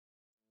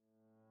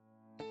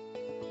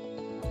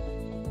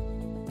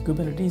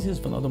Kubernetes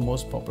is one of the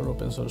most popular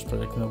open source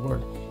projects in the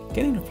world.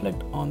 Can you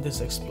reflect on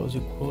this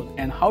explosive growth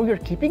and how you're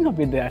keeping up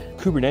with that?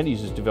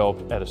 Kubernetes is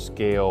developed at a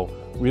scale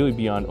really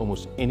beyond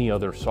almost any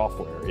other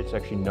software. It's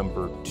actually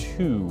number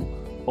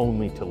 2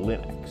 only to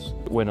Linux.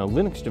 When a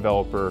Linux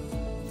developer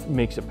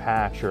makes a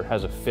patch or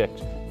has a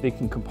fix, they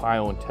can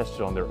compile and test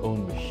it on their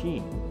own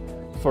machine.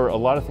 For a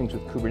lot of things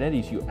with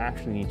Kubernetes, you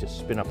actually need to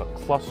spin up a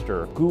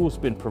cluster. Google's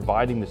been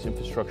providing this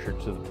infrastructure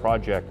to the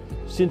project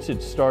since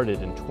it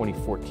started in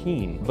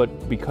 2014,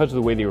 but because of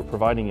the way they were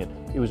providing it,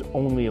 it was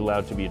only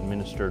allowed to be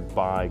administered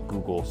by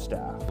Google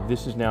staff.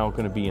 This is now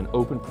going to be an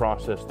open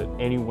process that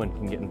anyone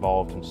can get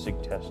involved in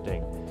SIG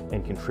testing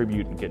and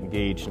contribute and get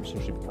engaged and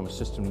essentially become a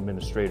system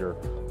administrator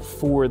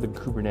for the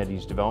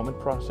Kubernetes development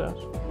process.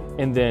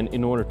 And then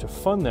in order to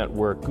fund that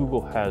work,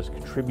 Google has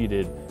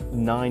contributed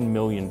 $9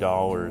 million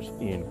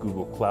in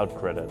Google Cloud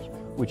credits,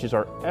 which is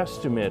our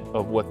estimate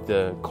of what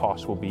the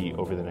cost will be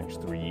over the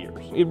next 3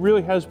 years. It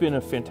really has been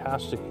a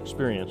fantastic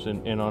experience,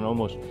 and on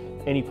almost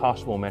any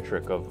possible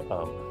metric of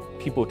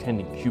people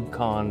attending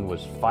KubeCon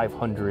was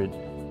 500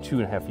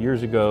 2.5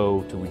 years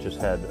ago, to we just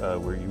had,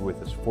 where you were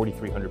with us,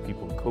 4,300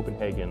 people in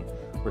Copenhagen.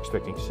 We're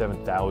expecting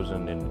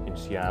 7,000 in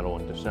Seattle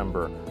in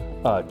December,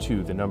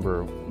 to the number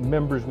of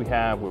members we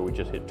have, where we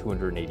just hit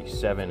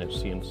 287 at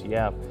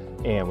CNCF,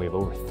 and we have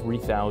over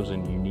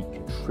 3,000 unique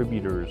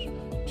contributors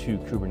to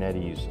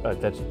Kubernetes.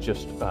 That's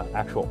just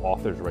actual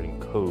authors writing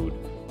code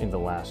in the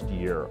last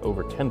year.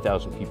 Over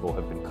 10,000 people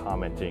have been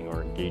commenting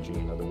or engaging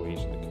in other ways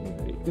in the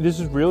community. This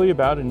is really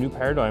about a new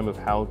paradigm of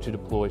how to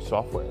deploy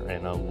software,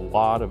 and a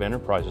lot of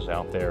enterprises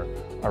out there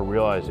are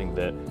realizing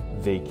that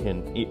they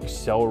can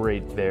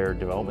accelerate their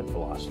development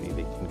velocity.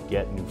 They can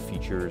get new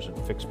features and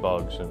fix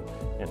bugs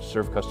and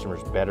serve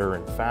customers better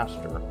and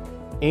faster,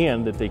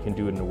 and that they can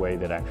do it in a way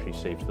that actually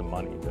saves them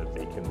money, that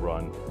they can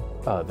run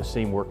the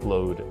same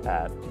workload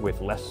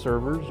with less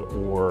servers,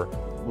 or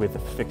with a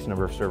fixed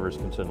number of servers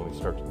can suddenly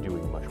start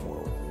doing much more